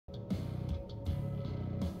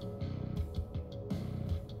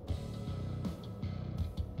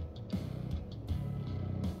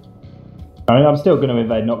I mean, I'm still going to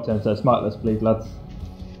invade Nocturne, so smiteless, please, lads.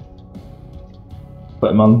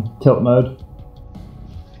 Put him on tilt mode.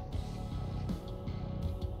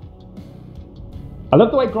 I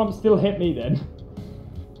love the way Gromp still hit me then.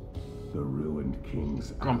 The ruined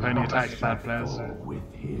king's Gromp only attacks bad players.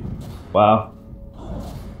 With him. Wow.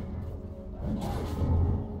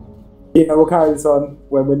 Yeah, we'll carry this on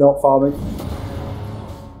when we're not farming.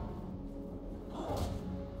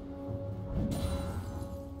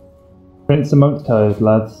 Prince amongst toes,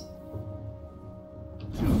 lads.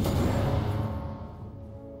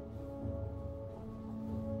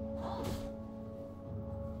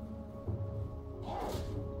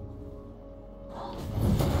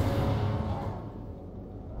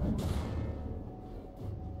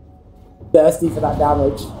 Thirsty for that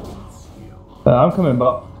damage. I'm coming,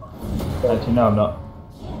 but actually, no, I'm not.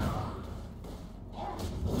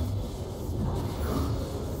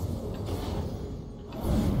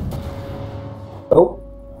 Oh.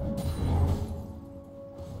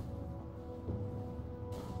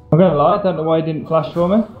 I'm gonna lie, I don't know why he didn't flash for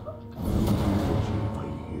me.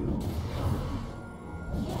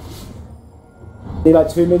 Need like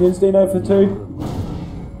 2 minions, Dino, for 2?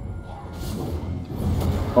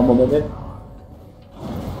 1 more minute.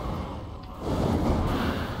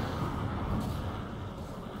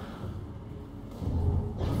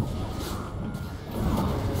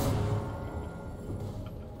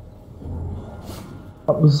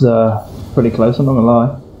 That was pretty close, I'm not gonna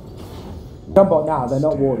lie. Jump on now, they're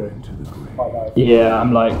not warded. Quite low. Yeah,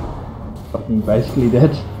 I'm like fucking basically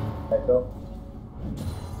dead. Okay, cool.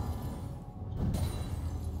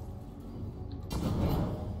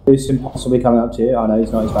 Who's possibly coming up to you? Oh no,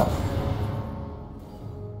 he's not, he's back.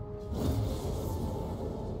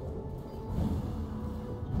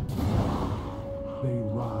 They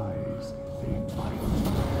rise, they fight,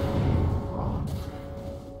 they run.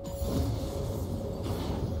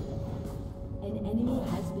 An enemy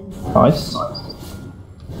has been slain. Nice.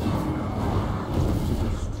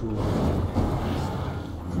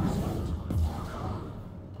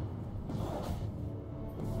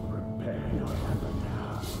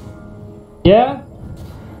 Yeah?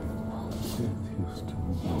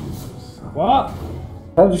 What?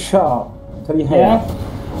 Tell him to shut up. Tell you hate Yeah? him.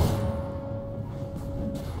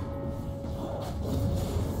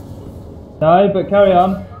 No, but carry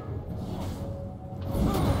on.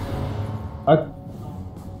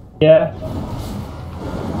 Yeah.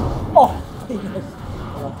 Oh!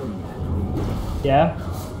 Yeah.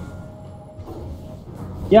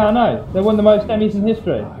 Yeah, I know. They won the most Emmys in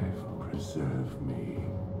history. Preserve me.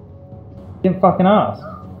 Didn't fucking ask.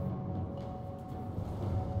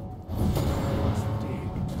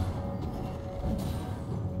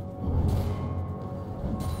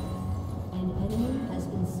 An enemy has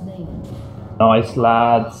been slain. Nice,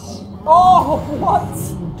 lads. Oh, what?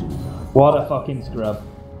 What a fucking scrub.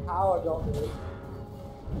 How I got this?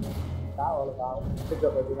 That all about. Good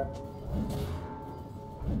job, everyone.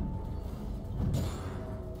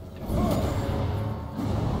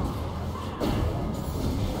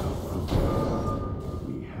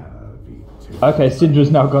 We have eaten. Okay,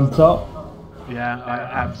 Syndra's now gone top. Yeah,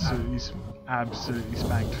 I absolutely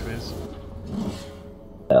spanked Fizz.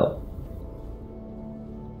 Hell.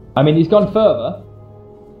 I mean, he's gone further,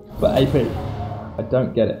 but AP. I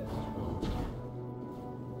don't get it.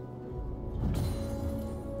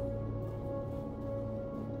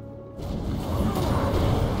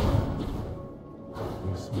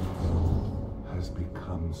 This metal has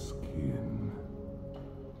become skin.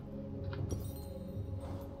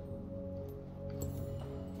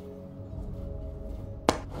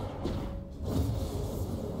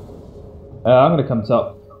 I'm gonna come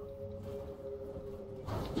top.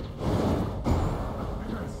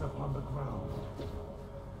 Press upon the ground.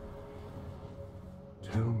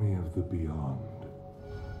 Tell me of the beyond,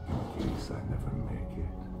 in case I never make it.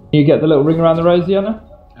 You get the little ring around the rosy, Anna?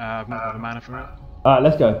 I've not got the mana for it. Alright,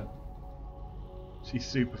 let's go. She's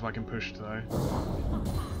super fucking pushed though.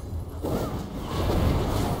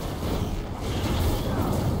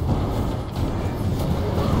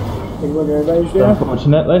 Think we're going to range here?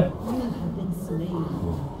 Unfortunately. You have been slain.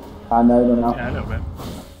 I know them now. Yeah, a little bit.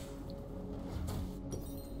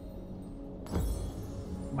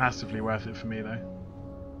 Massively worth it for me though.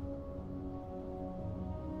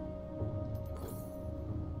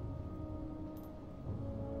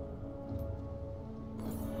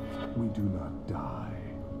 We do not die,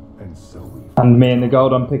 and so we And me and the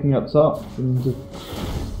gold I'm picking up top. And just...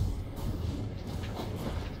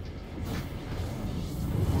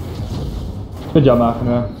 Good job, Mark.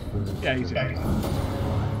 Yeah, easy.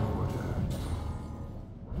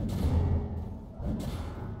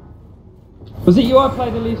 Was it you I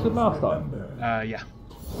played the least with last time? Yeah.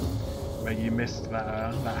 Where you missed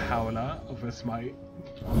that howler of a smite.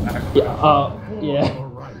 Yeah. Yeah.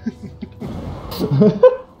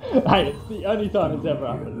 Hey, it's the only time it's ever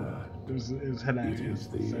happened. It was hilarious.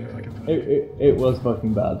 So fucking funny. It was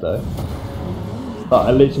fucking bad though. But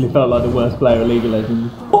I literally felt like the worst player of League of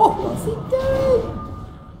Legends. What was he doing?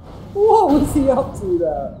 What was he up to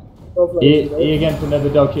there? He against another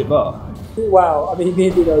dog shit bot. Wow, I mean, me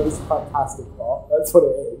and Dino was a fantastic bot. That's what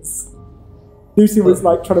it is. Lucy was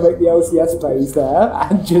like trying to make the LCS plays there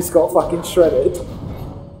and just got fucking shredded.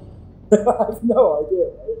 I have no idea,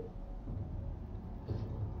 mate.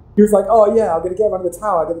 He was like, oh yeah, I'm gonna get him under the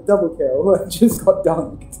tower, get a double kill, and just got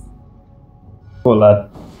dunked. Poor lad.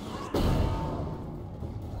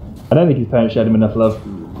 I don't think his parents showed him enough love.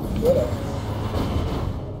 Really?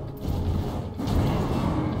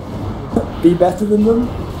 Be better than them?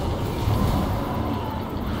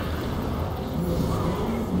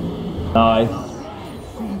 Nice.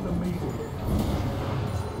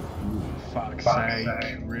 Fuck's sake,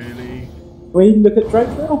 really? Can we look at Drake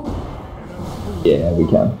now? Yeah, we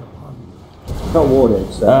can. Not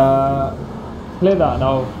warded, so. Clear that and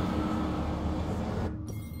I'll...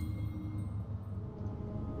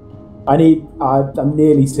 I'm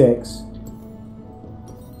nearly 6.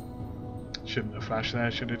 Shouldn't have flashed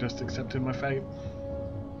there, should have just accepted my fate.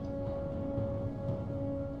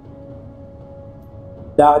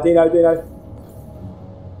 Nah, Dino.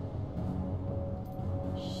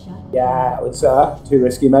 Shut Yeah, it was too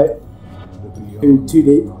risky, mate. Too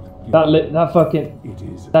deep. That fucking... It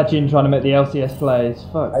is That Jin trying to make the LCS plays.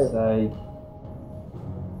 Fuck's sake.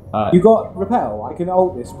 You got repel. I can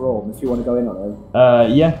ult this Braum if you want to go in on him.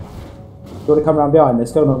 Yeah. You want to come around behind? They're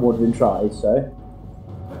still not warded in try, so.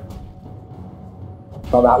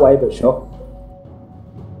 Not that way, but sure.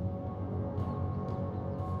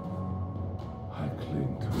 I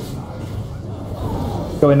cling to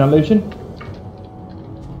life. Go in on Lucian.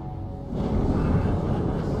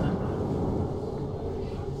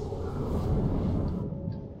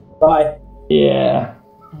 Bye. Yeah.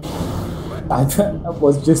 I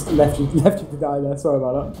was just left you to die there. Sorry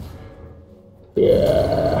about that.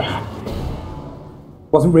 Yeah.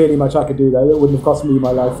 Wasn't really much I could do though. That wouldn't have cost me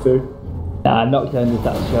my life too. Nah, Nocturne just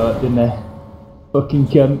had to show up, didn't they? Fucking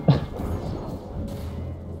cunt.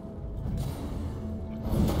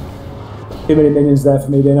 Too many minions there for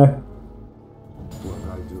me, Dino. What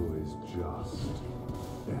I do is just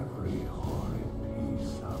every horrid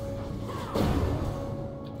piece of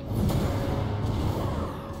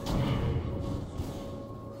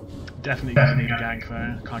it. Definitely gonna need a gank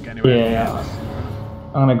though. Can't get anywhere. Yeah.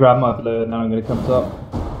 I'm gonna grab my blue and then I'm gonna come top.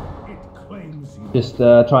 It claims you. Just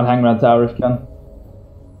try and hang around tower if you can.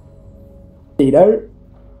 Dino.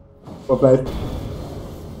 Well played.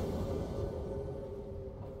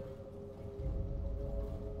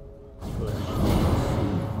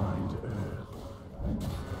 Find earth.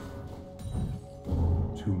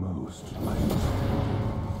 To most light.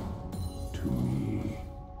 To me,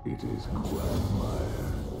 it is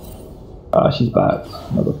quagmire. Ah, she's back.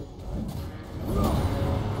 Mother.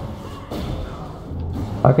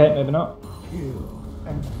 Okay, maybe not. Kill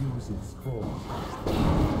and use its form.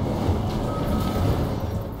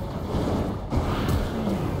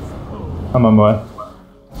 I'm on my way.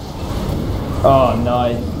 Oh,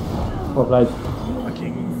 nice. Well played.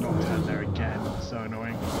 Fucking Nocturne there again. So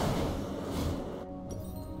annoying.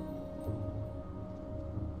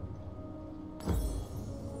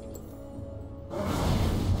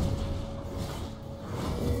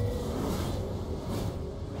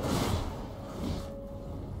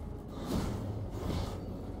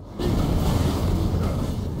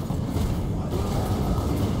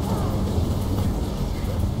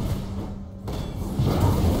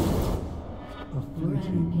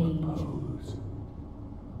 rampage.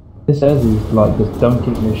 This Ezzy's like just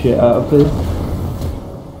dunking the shit out of this.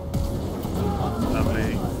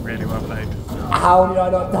 Lovely. Really well played. How did I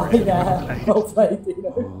not die there? Well played, Dino.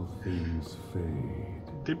 All things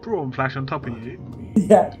fade. Did Braum flash on top of you?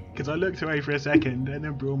 Yeah. Because I looked away for a second and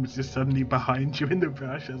then Braum was just suddenly behind you in the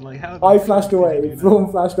brush. I was like, how? I flashed away, Braum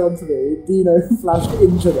flashed onto me, Dino flashed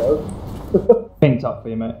into them. Pink top for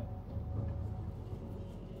you, mate.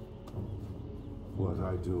 What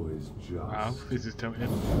I do is just Wow, this is tilted. a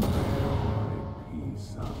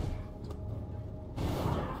piece of it.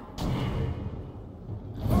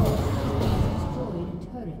 Destroyed a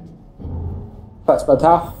turret. That's about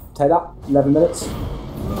tower. Take that. 11 minutes.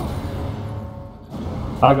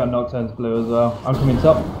 I got Nocturne's blue as well. I'm coming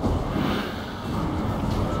top.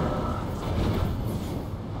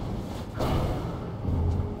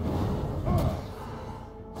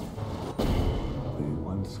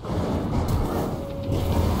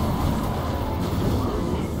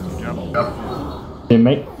 Yep. Didn't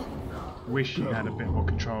mate. Wish you had a bit more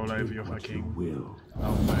control over your fucking. Will.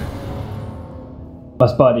 Oh no. My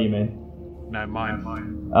spider, you mean? No, mine.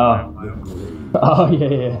 Oh. The grave. Oh,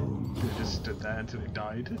 yeah. It just stood there until it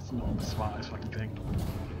died. It's not the smartest fucking thing.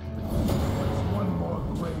 One more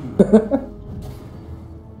grave.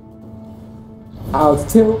 Out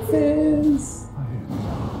tilt fizz. I am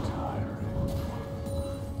not tiring.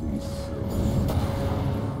 These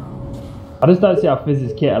I just don't see how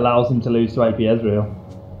Fizz's kit allows him to lose to AP Ezreal.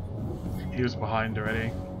 He was behind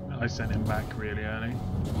already. I sent him back really early.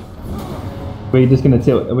 We're just gonna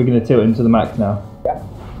tilt. Are we gonna tilt him to the max now? Yeah.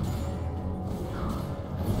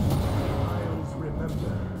 Isles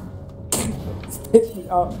remember. Hits me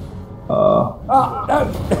up. Oh. Oh, no!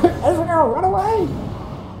 Ezreal, run away!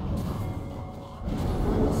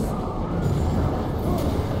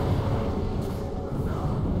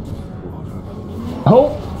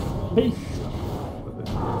 Oh! Peace! Double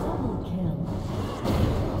kill.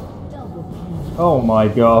 Double kill. Oh my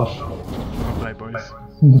gosh. Well played, boys.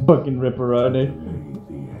 Fucking Ripperoni.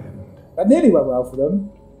 The end. That nearly went well for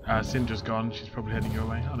them. Syndra's gone. She's probably heading your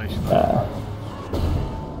way. Oh no, she's not.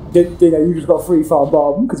 Dino, you just got free farm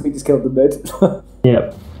bomb because we just killed the mid.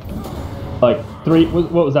 Yep. Like,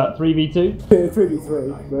 what was that? 3v2?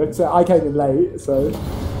 3v3, but I came in late, so.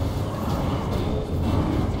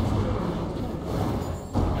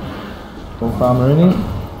 Full farmer in it.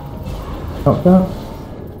 Top down.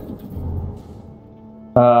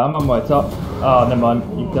 I'm on my top. Oh, never mind.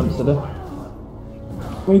 You dumpstered her.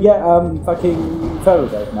 Can we get fucking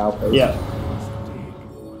Ferrogate now, please? Yeah.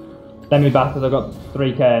 Send me back because I got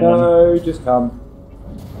 3k and No, just come.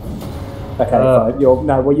 Okay, fine.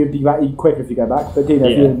 You'd be back quicker if you go back, but Dino,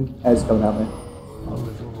 if you and Ez coming out there. A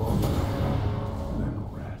little longer. Then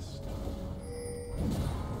rest.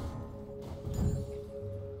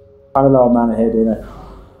 I'm a low on mana here, Dino.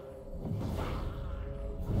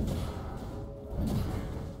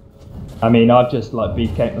 I mean, I've just like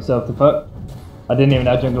beefcaked myself to fuck. I didn't even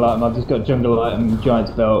have jungle item. I've just got jungle item,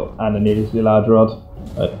 giant's belt, and a needlessly large rod.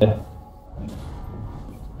 Yeah.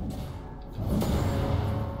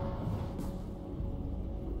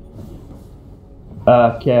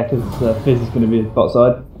 Yeah, because Fizz is going to be bot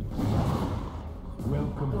side.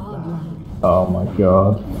 Welcome back. Oh my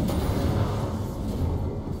god.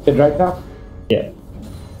 Get Drake now? Yeah.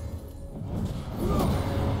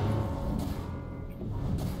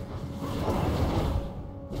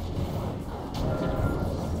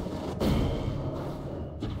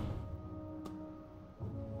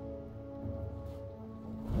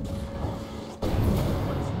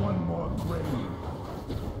 What's one more grave?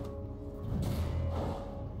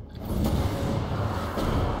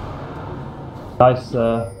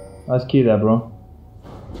 Nice Q there, bro.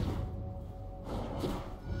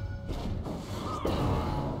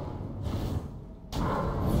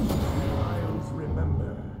 Isles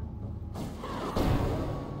remember.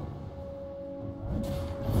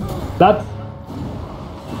 That's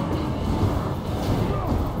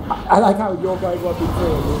I like how you're going 1v3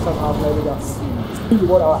 and you're somehow blaming us. You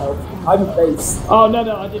want our help. I'm a base. oh no,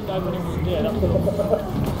 I didn't know when it was near. That was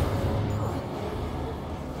all.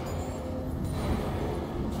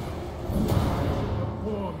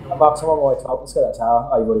 Mark, someone on my way top. Let's get that tower.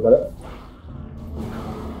 Oh, you've already got it.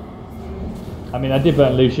 I mean, I did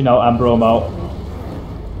burn Lucian out and Braum out.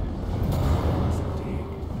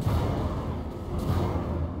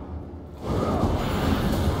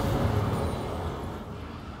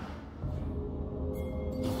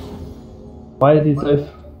 Why is he so...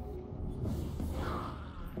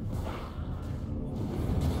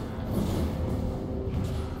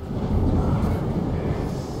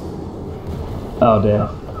 Oh dear.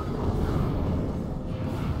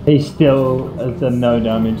 He still has done no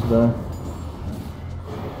damage though.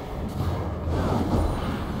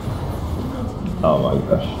 Oh my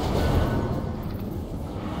gosh.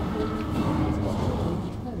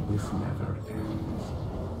 This never ends.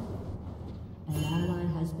 An ally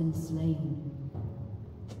has been slain.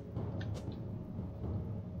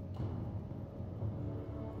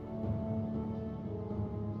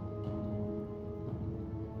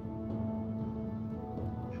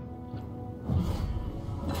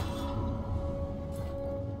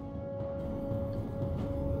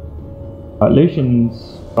 Right,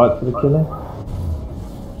 Lucian's right for the killing.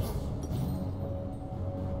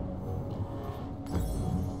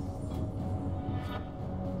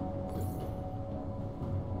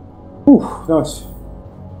 Ooh, nice.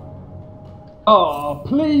 Oh,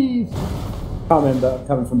 please! Can't remember. I'm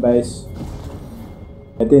coming from base.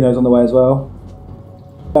 Yeah, Dino's on the way as well.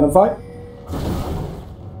 Down and fight.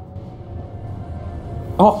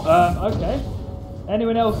 Oh, Okay.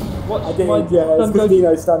 Anyone else watch I did, my yeah. It's stun because go-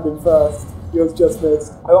 Dino standing first. Yours just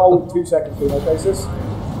missed. Oh, 2 seconds, Dino. Basis.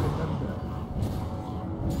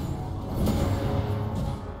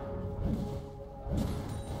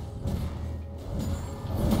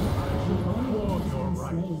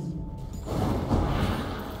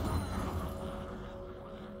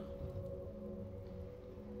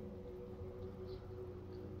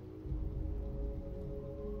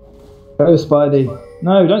 Go, Spidey.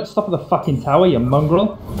 No, don't stop at the fucking tower, you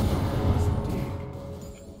mongrel.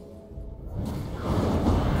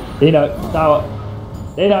 Dino, tower.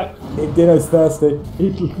 Dino. Dino's thirsty.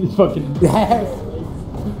 He's fucking...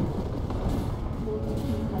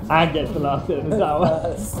 and gets the last hit in the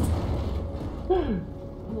tower.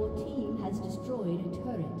 Your team has destroyed a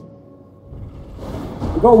turret.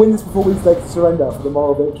 We've got to win this before we take surrender for the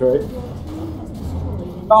moral victory. Your team has destroyed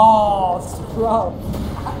an Oh, scrub!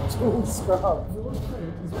 Actual scrub. Your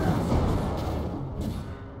turret is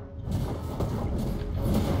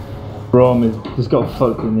Brom is just got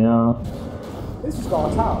fucked in the arse. This has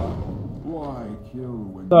got a tower. Why kill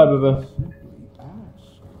when Sorry, Bubba. simply ask?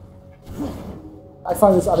 I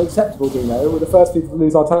find this unacceptable, Dino. We're the first people to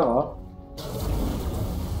lose our tower.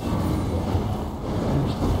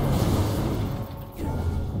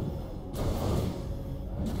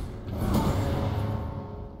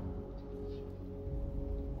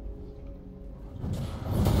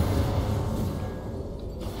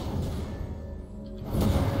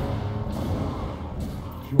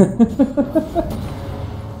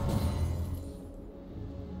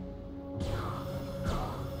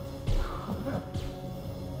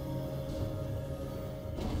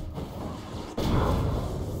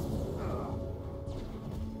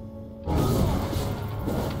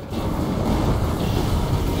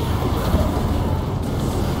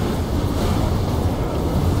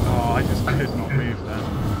 Oh, I just could not move there.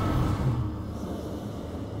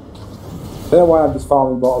 I don't know why I'm just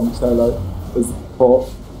farming bottom solo as support.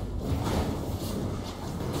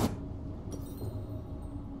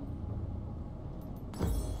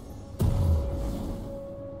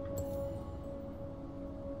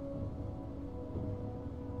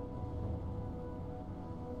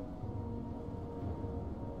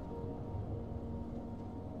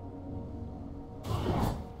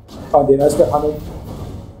 Come on, Dino, let's get hunting.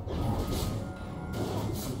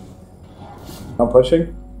 I'm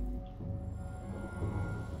pushing.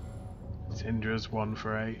 Syndra's 1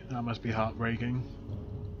 for 8. That must be heartbreaking.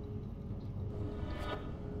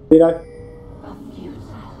 Dino.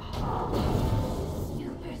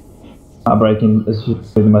 Heartbreaking. This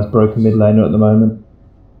is the most broken mid laner at the moment.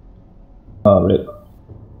 Oh, rip.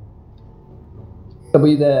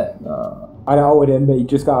 W there. Oh. I know with him, but he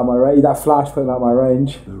just got out of my range. That flash put him out of my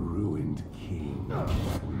range. The ruined king. will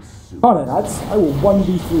soon Come on, lads. I will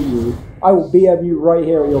 1v3 you. I will BM you right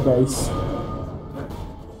here at your base.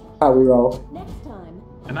 How we roll. next time.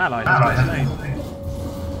 An ally has been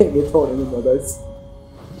slain. Hit me a taunt in my base.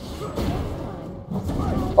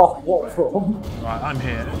 Oh, what from? Right, I'm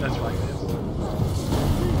here. Let's fight this.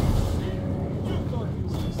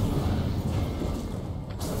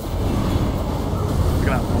 Look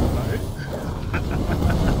at that ball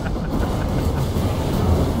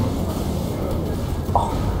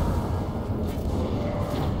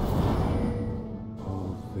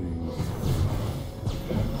all things.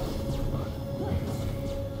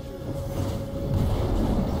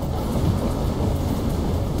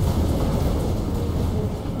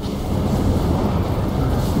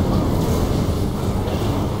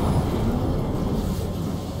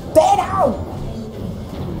 Dino!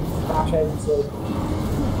 Flash agency.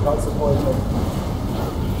 Not disappointed.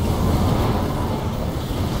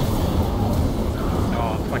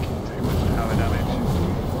 Oh, fucking too much power damage.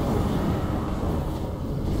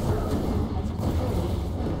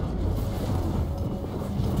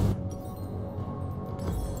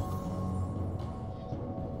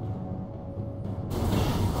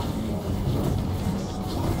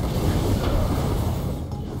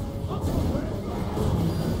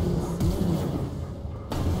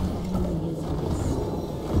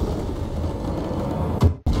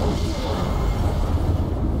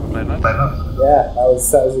 Yeah, that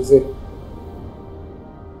was easy.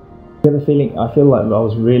 I have a feeling, I feel like I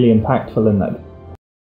was really impactful in that